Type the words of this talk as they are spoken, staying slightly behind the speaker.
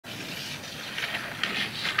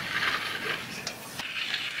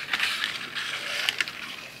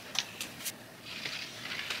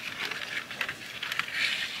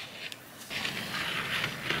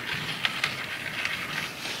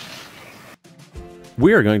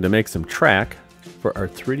We are going to make some track for our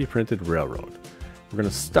 3D printed railroad. We're going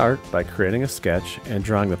to start by creating a sketch and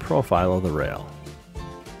drawing the profile of the rail.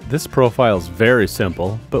 This profile is very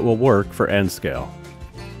simple, but will work for N scale.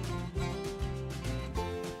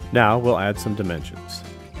 Now we'll add some dimensions.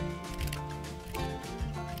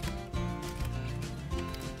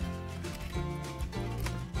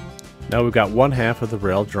 Now we've got one half of the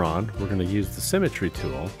rail drawn. We're going to use the symmetry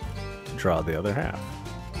tool to draw the other half.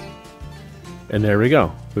 And there we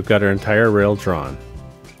go. We've got our entire rail drawn.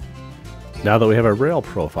 Now that we have our rail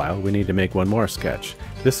profile, we need to make one more sketch.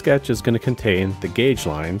 This sketch is going to contain the gauge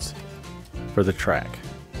lines for the track.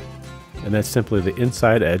 And that's simply the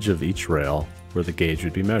inside edge of each rail where the gauge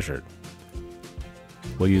would be measured.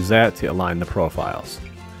 We'll use that to align the profiles.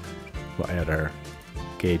 We'll add our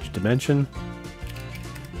gauge dimension.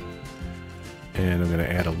 And I'm going to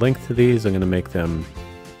add a length to these. I'm going to make them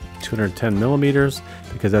 210 millimeters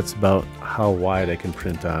because that's about how wide I can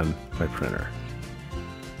print on my printer.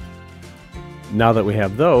 Now that we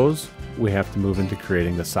have those, we have to move into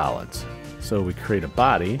creating the solids. So we create a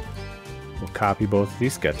body. We'll copy both of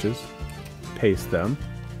these sketches, paste them,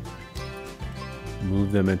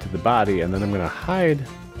 move them into the body, and then I'm going to hide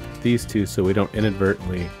these two so we don't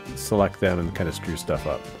inadvertently select them and kind of screw stuff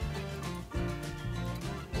up.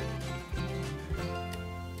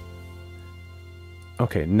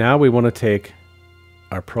 Okay, now we want to take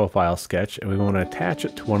our profile sketch and we want to attach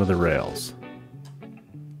it to one of the rails.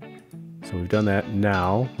 So we've done that.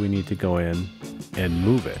 Now we need to go in and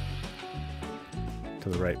move it to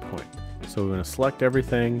the right point. So we're going to select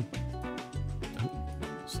everything,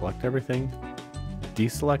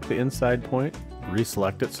 deselect the inside point,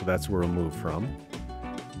 reselect it so that's where we'll move from.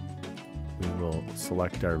 We will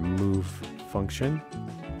select our move function,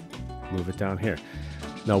 move it down here.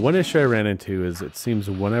 Now, one issue I ran into is it seems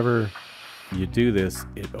whenever you do this,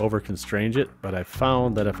 it over-constrains it, but I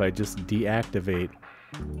found that if I just deactivate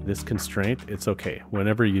this constraint, it's okay.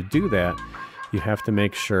 Whenever you do that, you have to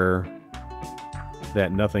make sure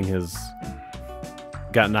that nothing has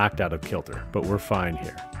got knocked out of kilter, but we're fine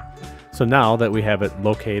here. So now that we have it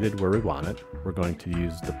located where we want it, we're going to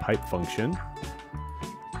use the pipe function,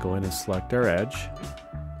 go in and select our edge,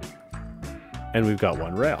 and we've got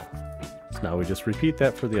one rail. Now we just repeat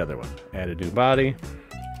that for the other one. Add a new body,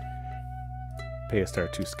 paste our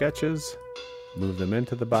two sketches, move them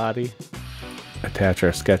into the body, attach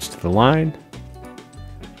our sketch to the line,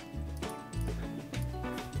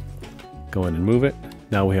 go in and move it.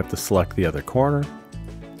 Now we have to select the other corner,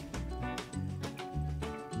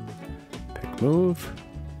 pick move,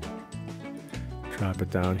 drop it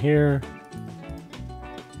down here,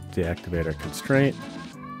 deactivate our constraint.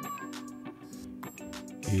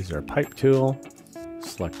 Use our pipe tool,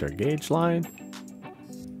 select our gauge line,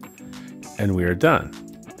 and we are done.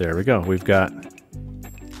 There we go. We've got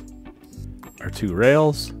our two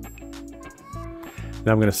rails.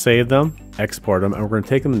 Now I'm going to save them, export them, and we're going to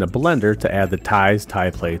take them into Blender to add the ties,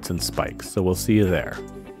 tie plates, and spikes. So we'll see you there.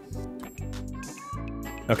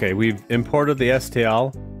 Okay, we've imported the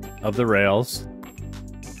STL of the rails.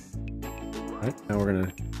 All right, now we're going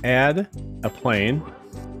to add a plane.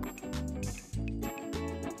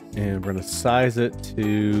 And we're going to size it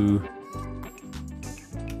to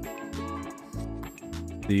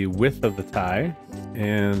the width of the tie.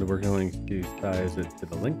 And we're going to size it to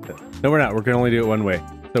the length of it. No, we're not. We're going to only do it one way.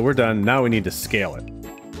 So we're done. Now we need to scale it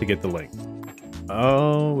to get the length.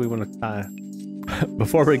 Oh, we want to tie.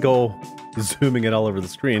 Before we go zooming it all over the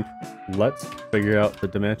screen, let's figure out the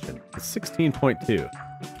dimension. It's 16.2.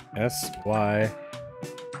 SY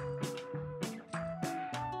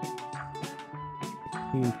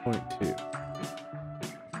 16.2.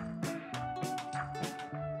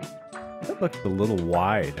 That looks a little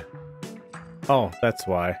wide. Oh, that's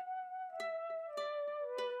why.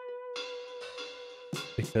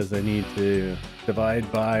 Because I need to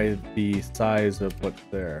divide by the size of what's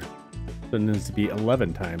there. So it needs to be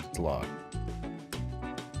 11 times as long.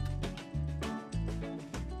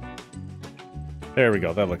 There we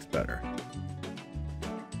go. That looks better.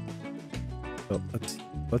 So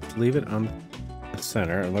let's leave it on the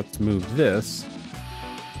center and let's move this.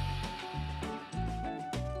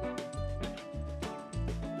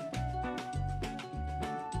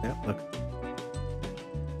 Yeah, looks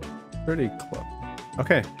pretty close.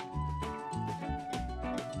 Okay.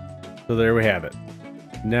 So there we have it.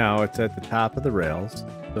 Now it's at the top of the rails.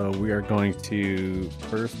 So we are going to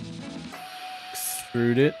first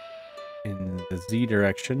extrude it in the Z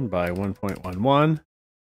direction by 1.11.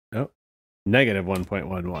 Oh, negative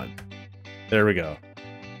 1.11. There we go.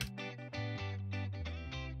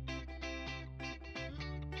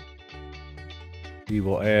 We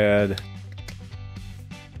will add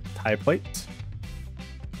tie plates.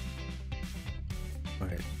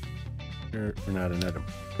 Wait, we're not in Edinburgh.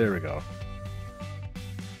 There we go.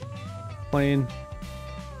 Plane.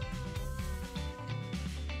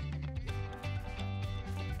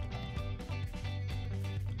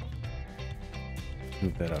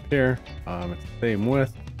 Move that up here. It's the same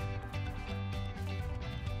width.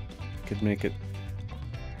 Could make it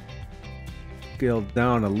scaled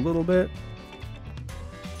down a little bit.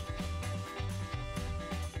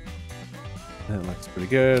 That looks pretty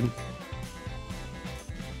good.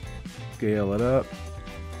 Scale it up.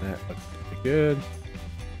 That looks pretty good.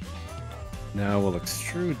 Now we'll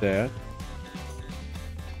extrude that.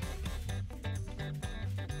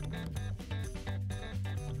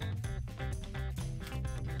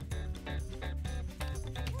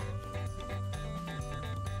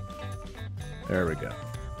 There we go.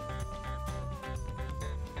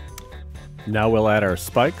 Now we'll add our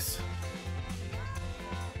spikes.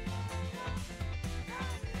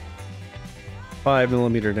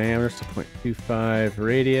 .5mm diameter to 0.25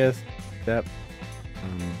 radius. Depth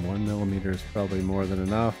 1 millimeter is probably more than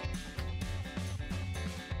enough.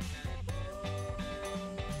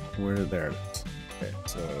 There it is. Okay,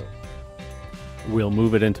 so we'll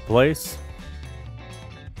move it into place.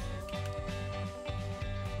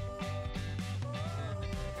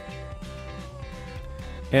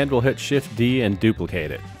 And we'll hit Shift D and duplicate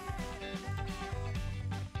it.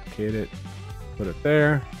 Duplicate it, put it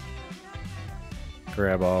there.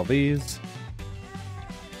 Grab all these.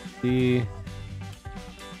 D.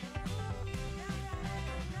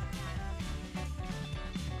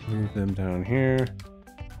 Move them down here.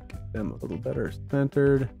 Get them a little better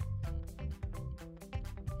centered.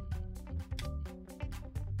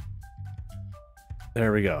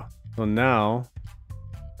 There we go. So now,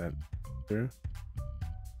 we'll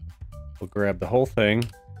grab the whole thing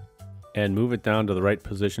and move it down to the right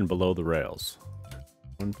position below the rails.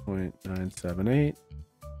 1.978.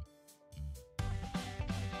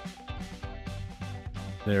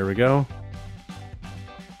 There we go.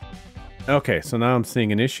 Okay, so now I'm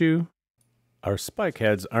seeing an issue. Our spike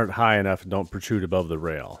heads aren't high enough and don't protrude above the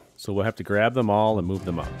rail. So we'll have to grab them all and move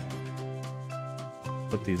them up.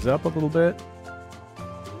 Put these up a little bit.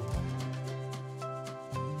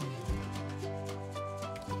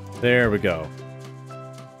 There we go.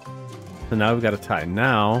 So now we've got a tie.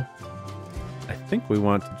 Now, I think we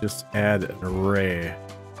want to just add an array.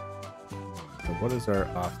 So what is our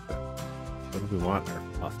offset? What do we want our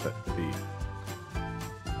offset to be?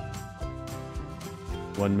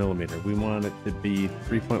 1 millimeter. We want it to be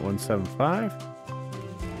 3.175.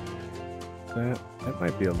 That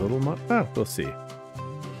might be a little much. Oh, we'll see.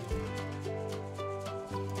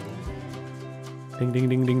 Ding, ding,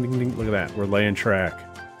 ding, ding, ding, ding. Look at that. We're laying track.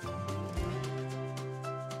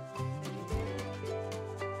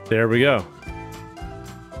 There we go.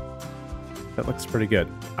 That looks pretty good.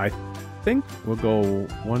 I think we'll go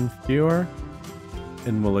one fewer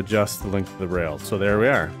and we'll adjust the length of the rail. So there we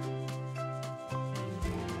are.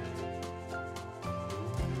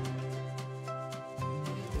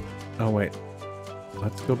 Oh wait,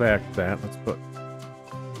 let's go back to that. Let's put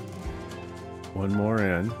one more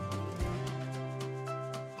in.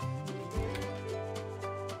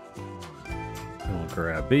 And we'll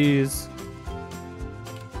grab these.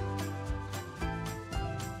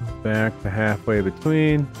 Back to halfway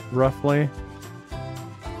between, roughly.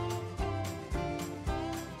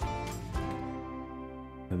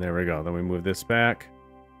 And there we go. Then we move this back.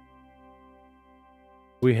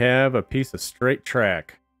 We have a piece of straight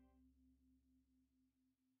track.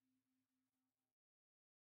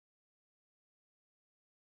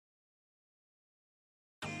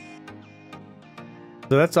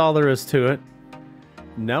 So that's all there is to it.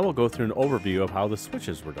 Now we'll go through an overview of how the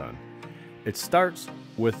switches were done. It starts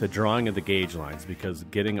with the drawing of the gauge lines because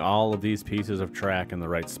getting all of these pieces of track in the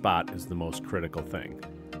right spot is the most critical thing.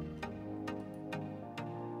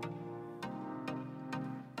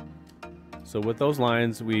 So with those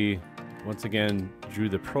lines, we once again drew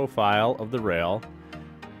the profile of the rail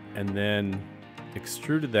and then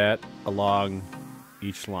extruded that along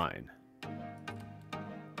each line.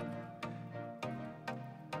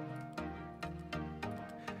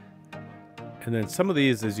 And then some of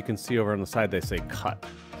these, as you can see over on the side, they say cut.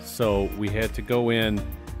 So we had to go in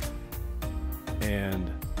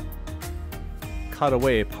and cut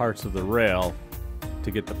away parts of the rail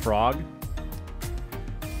to get the frog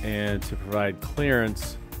and to provide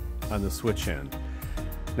clearance on the switch end.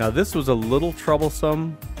 Now this was a little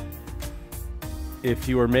troublesome. If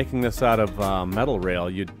you were making this out of metal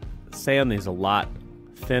rail, you'd sand these a lot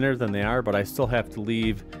thinner than they are, but I still have to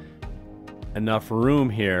leave enough room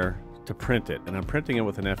here to print it, and I'm printing it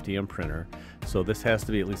with an FDM printer, so this has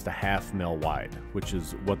to be at least a 1/2 mil wide, which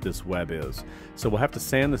is what this web is. So we'll have to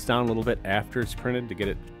sand this down a little bit after it's printed to get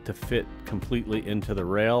it to fit completely into the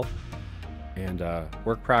rail and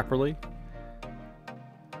work properly.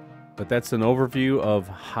 But that's an overview of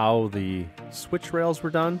how the switch rails were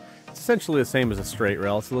done. It's essentially the same as a straight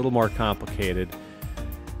rail. It's a little more complicated.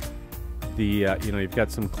 The you know, you've got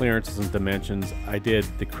some clearances and dimensions. I did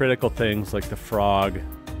the critical things like the frog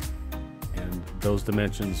and those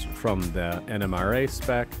dimensions from the NMRA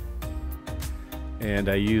spec, and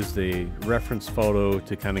I used a reference photo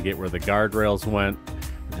to kind of get where the guardrails went.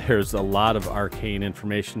 There's a lot of arcane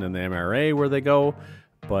information in the MRA where they go,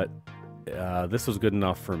 but this was good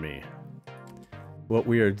enough for me. What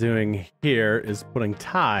we are doing here is putting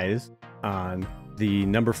ties on the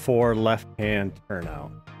number 4 left-hand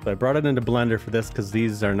turnout. So I brought it into Blender for this because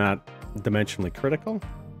these are not dimensionally critical.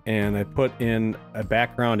 And I put in a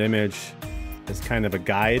background image as kind of a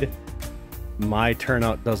guide. My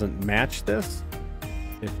turnout doesn't match this.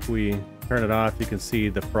 If we turn it off, you can see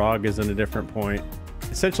the frog is in a different point.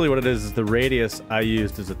 Essentially what it is the radius I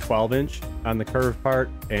used is a 12-inch on the curved part,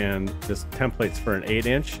 and this template's for an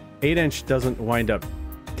 8-inch. 8-inch doesn't wind up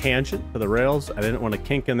tangent to the rails. I didn't want to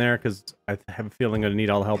kink in there because I have a feeling I need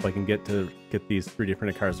all the help I can get to get these 3D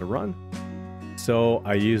printed cars to run. So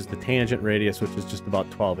I used the tangent radius, which is just about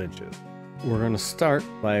 12 inches. We're going to start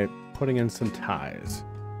by putting in some ties.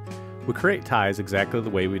 We create ties exactly the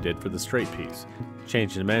way we did for the straight piece.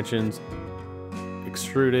 Change the dimensions,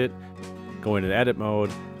 extrude it, go into edit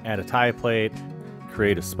mode, add a tie plate,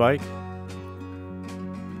 create a spike,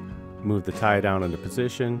 move the tie down into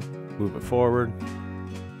position, move it forward,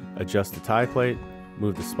 adjust the tie plate,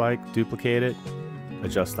 move the spike, duplicate it,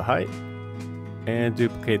 adjust the height, and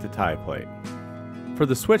duplicate the tie plate. For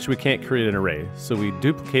the switch, we can't create an array, so we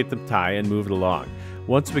duplicate the tie and move it along.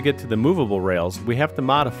 Once we get to the movable rails, we have to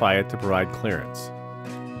modify it to provide clearance.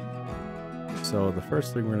 So the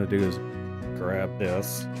first thing we're going to do is grab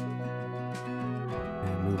this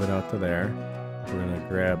and move it out to there. We're going to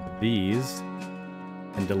grab these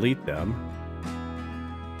and delete them.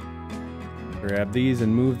 Grab these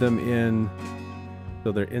and move them in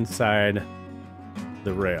so they're inside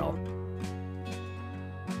the rail.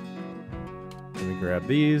 Then we grab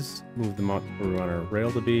these, move them out where we want our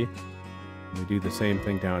rail to be. We do the same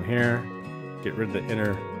thing down here. Get rid of the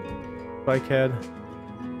inner spike head.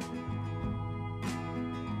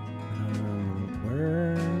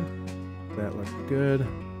 Where? That looks good.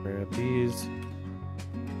 Grab these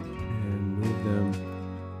and move them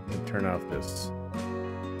and turn off this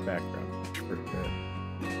background. Pretty good.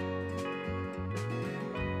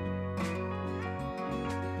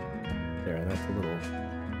 There, that's a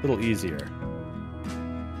little easier.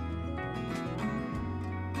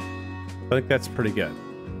 I think that's pretty good.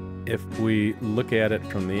 If we look at it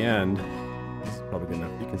from the end, this is probably good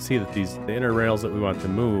enough. You can see that the inner rails that we want to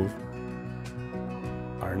move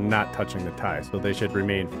are not touching the tie, so they should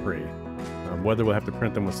remain free. Whether we'll have to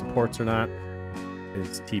print them with supports or not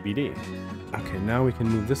is TBD. Okay, now we can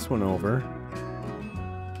move this one over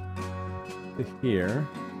to here.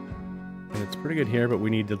 And it's pretty good here, but we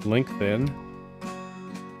need to lengthen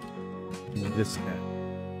this head.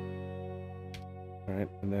 All right,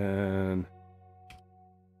 and then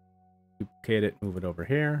duplicate it, move it over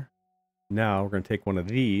here. Now we're going to take one of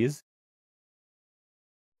these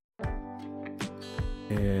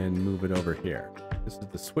and move it over here. This is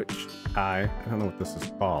the switch tie. I don't know what this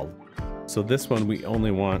is called. So this one we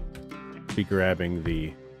only want to be grabbing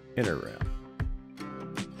the inner rail.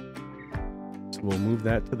 So we'll move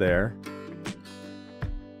that to there.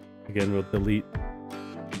 Again, we'll delete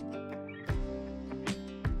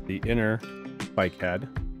the inner spike head.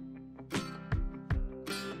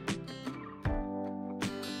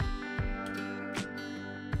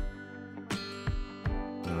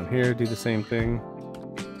 Down here, do the same thing.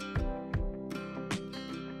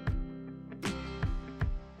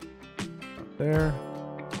 Up there.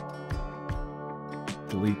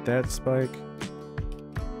 Delete that spike.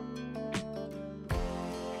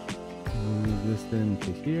 Move this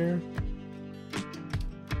into here.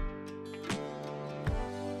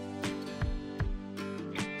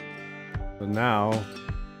 So now,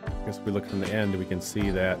 I guess if we look from the end, we can see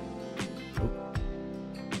that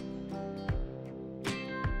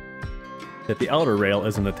the outer rail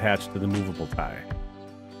isn't attached to the movable tie.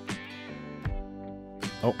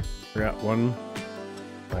 Oh, forgot one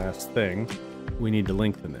last thing. We need to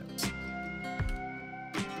lengthen it.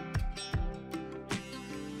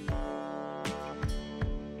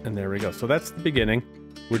 And there we go. So that's the beginning.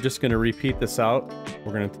 We're just going to repeat this out.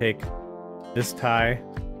 We're going to take this tie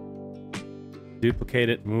duplicate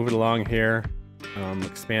it, move it along here,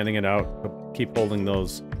 expanding it out, but keep holding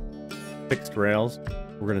those fixed rails.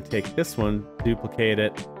 We're going to take this one, duplicate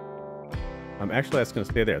it. Actually, that's going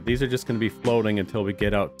to stay there. These are just going to be floating until we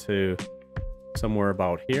get out to somewhere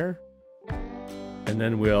about here. And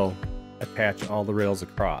then we'll attach all the rails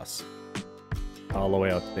across, all the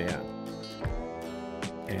way out to the end.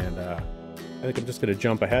 And I think I'm just going to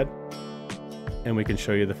jump ahead, and we can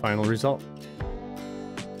show you the final result.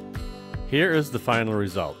 Here is the final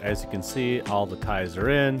result. As you can see, all the ties are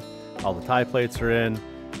in, all the tie plates are in.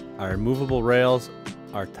 Our movable rails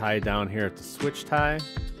are tied down here at the switch tie,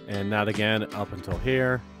 and not again up until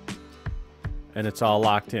here, and it's all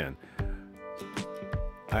locked in.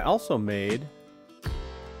 I also made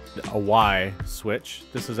a Y switch.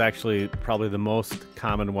 This is actually probably the most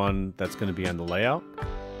common one that's going to be on the layout.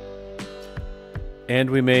 And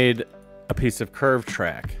we made a piece of curved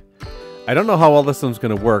track. I don't know how well this one's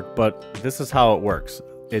going to work, but this is how it works.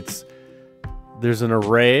 There's an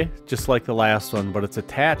array just like the last one, but it's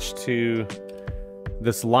attached to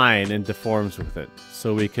this line and deforms with it.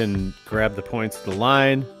 So we can grab the points of the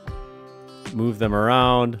line, move them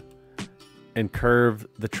around, and curve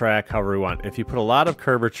the track however we want. If you put a lot of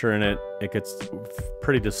curvature in it, it gets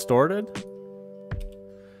pretty distorted.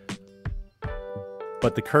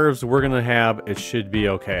 But the curves we're gonna have, it should be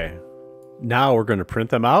okay. Now we're gonna print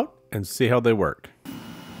them out and see how they work.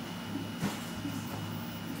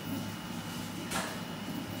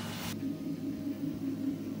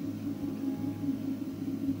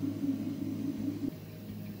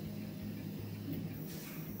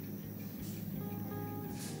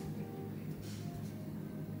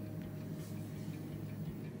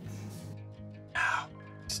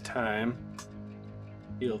 Time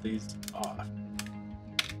peel these off.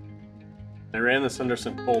 I ran this under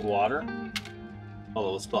some cold water,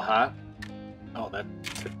 although it's still hot. Oh, that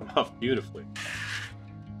took them off beautifully.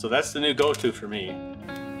 So that's the new go-to for me.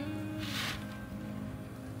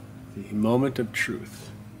 The moment of truth.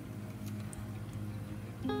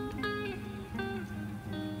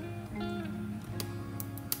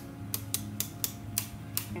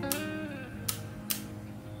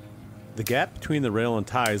 The gap between the rail and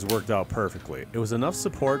ties worked out perfectly. It was enough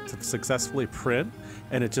support to successfully print,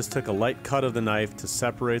 and it just took a light cut of the knife to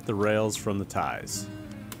separate the rails from the ties.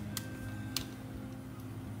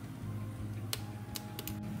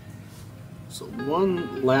 So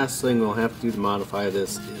one last thing we'll have to do to modify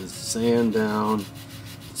this is sand down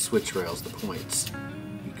the switch rails, the points,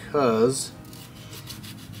 because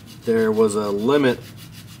there was a limit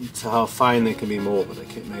to how fine they can be molded. I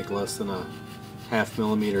can't make less than a 1/2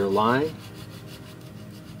 millimeter line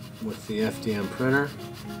with the FDM printer.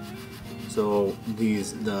 So the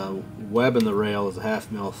web in the rail is a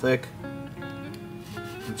 1/2 mil thick,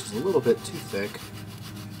 which is a little bit too thick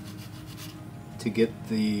to get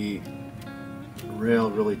the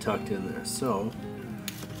rail really tucked in there. So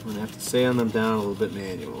I'm going to have to sand them down a little bit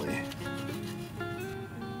manually.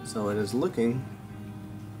 So it is looking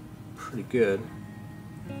pretty good.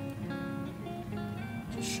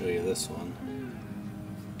 Just show you this one.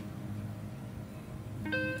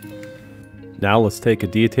 Now let's take a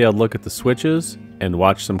detailed look at the switches and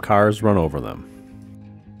watch some cars run over them.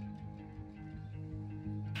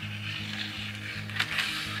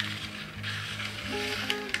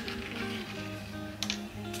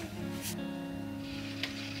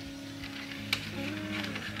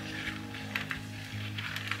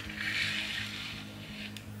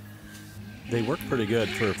 They work pretty good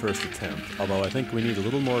for a first attempt, although I think we need a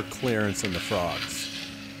little more clearance in the frogs.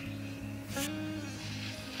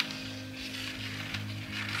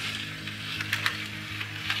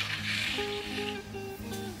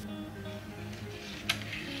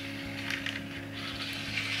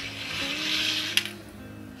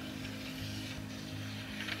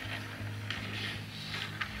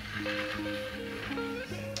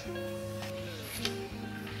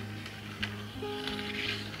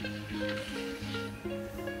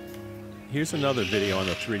 Here's another video on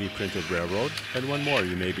the 3D printed railroad, and one more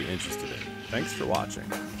you may be interested in. Thanks for watching.